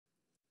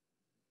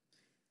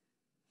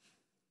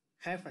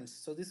Hi friends,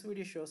 so this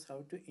video shows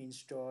how to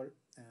install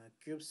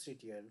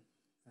kubectl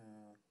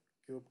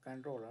kube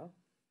controller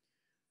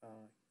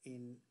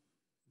in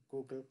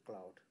Google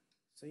Cloud.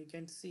 So you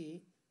can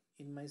see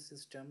in my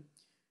system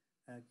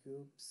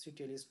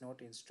kubectl is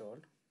not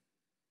installed.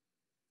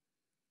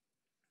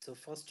 So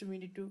first we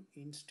need to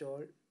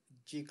install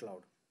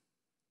gcloud.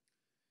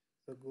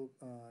 So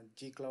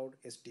gcloud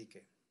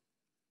SDK.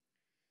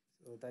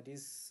 So that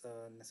is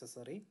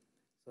necessary.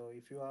 So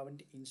if you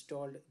haven't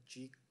installed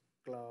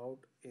gcloud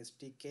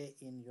SDK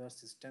in your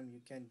system, you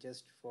can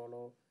just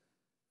follow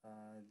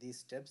these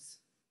steps.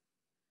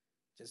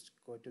 Just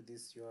go to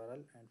this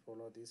URL and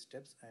follow these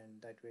steps,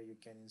 and that way you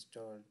can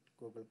install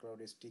Google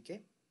Cloud SDK.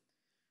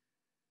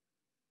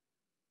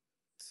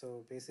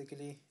 So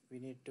basically we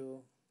need to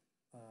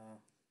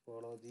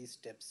follow these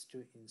steps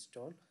to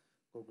install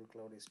Google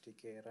Cloud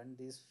SDK. Run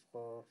these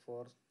for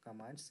 4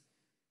 commands,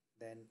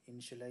 then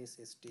initialize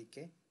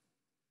SDK,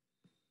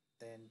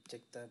 then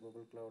check the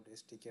Google Cloud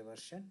SDK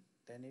version.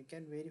 Then you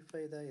can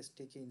verify the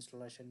SDK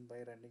installation by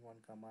running one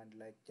command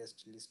like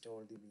just list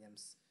all the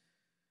VMs.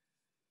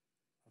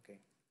 Okay,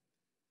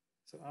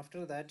 so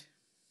after that,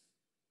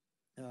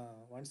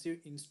 once you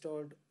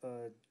installed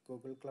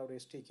Google Cloud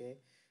SDK,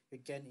 you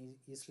can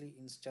easily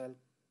install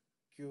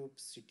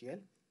kubectl.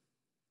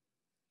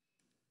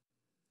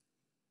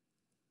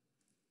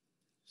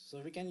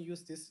 So we can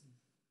use this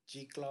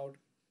gcloud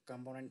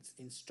components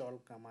install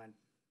command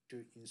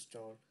to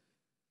install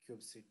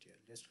kubectl.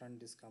 Just run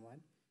this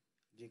command,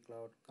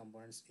 gcloud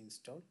components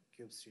install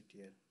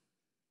kubectl.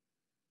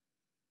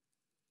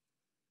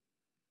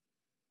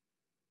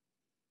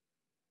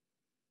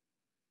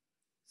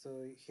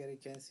 So here you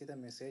can see the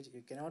message.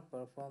 You cannot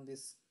perform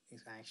this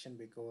action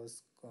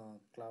because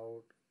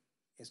Cloud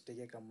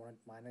SDK Component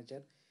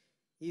Manager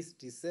is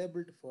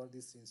disabled for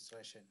this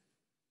installation.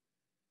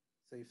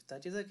 So if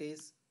that is the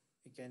case,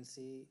 you can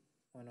see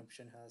one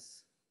option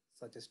has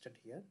suggested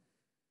here.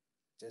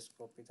 Just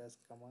copy this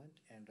command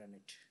and run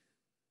it.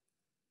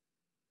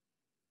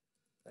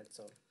 That's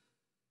all.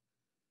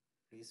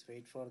 Please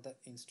wait for the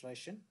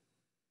installation.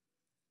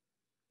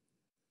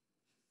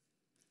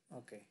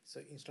 Okay, so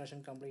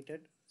installation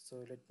completed.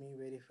 So let me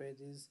verify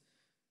this.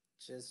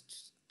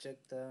 Just check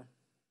the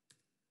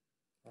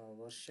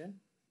version.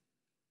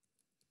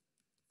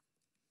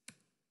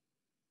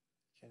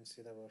 You can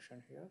see the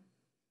version here.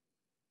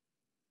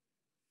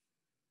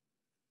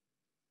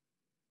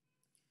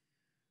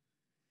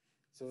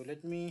 So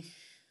let me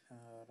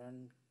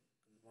run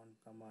one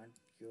command,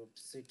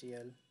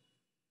 kubectl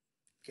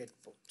get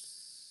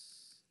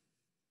ports.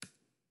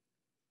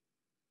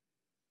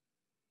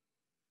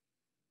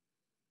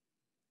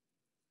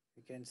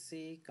 You can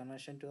see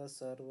connection to a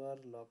server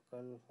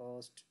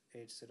localhost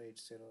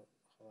 8080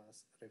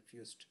 was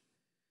refused.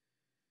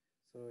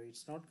 So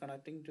it's not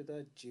connecting to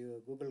the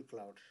Google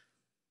Cloud.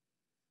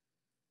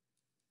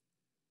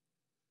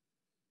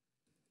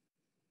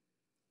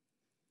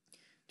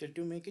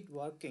 To make it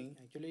working,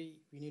 actually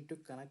we need to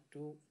connect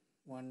to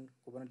one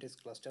Kubernetes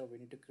cluster. We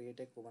need to create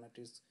a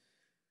Kubernetes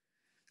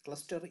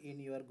cluster in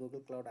your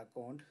Google Cloud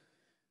account.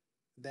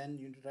 Then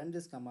you run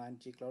this command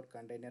gcloud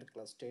container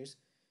clusters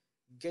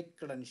get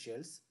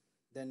credentials,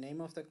 the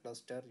name of the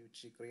cluster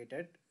which you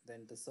created,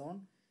 then the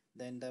zone,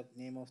 then the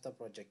name of the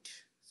project.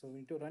 So we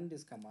need to run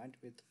this command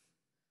with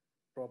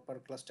proper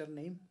cluster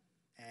name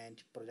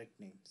and project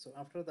name. So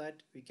after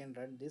that we can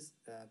run this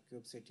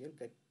kubectl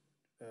get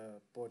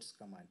ports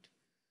command.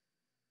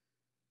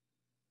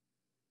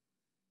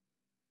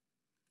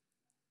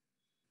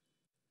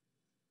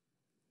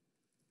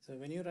 So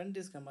when you run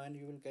this command,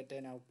 you will get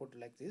an output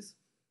like this: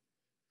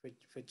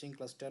 fetching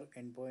cluster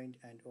endpoint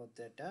and auth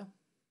data,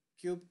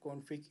 kube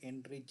config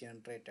entry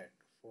generated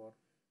for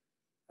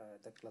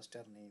the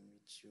cluster name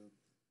which you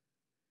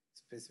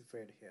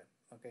specified here.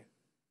 Okay,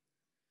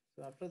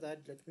 so after that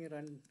let me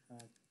run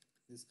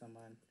this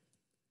command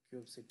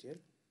kubectl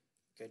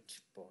get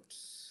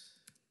ports.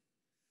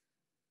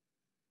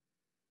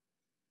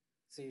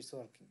 See, it's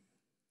working.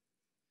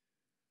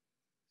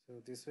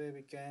 So this way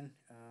we can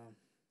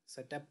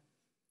set up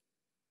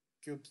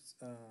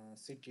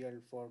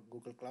kubectl for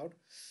Google Cloud.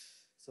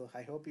 So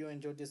I hope you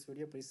enjoyed this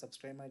video. Please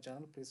subscribe my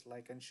channel. Please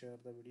like and share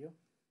the video.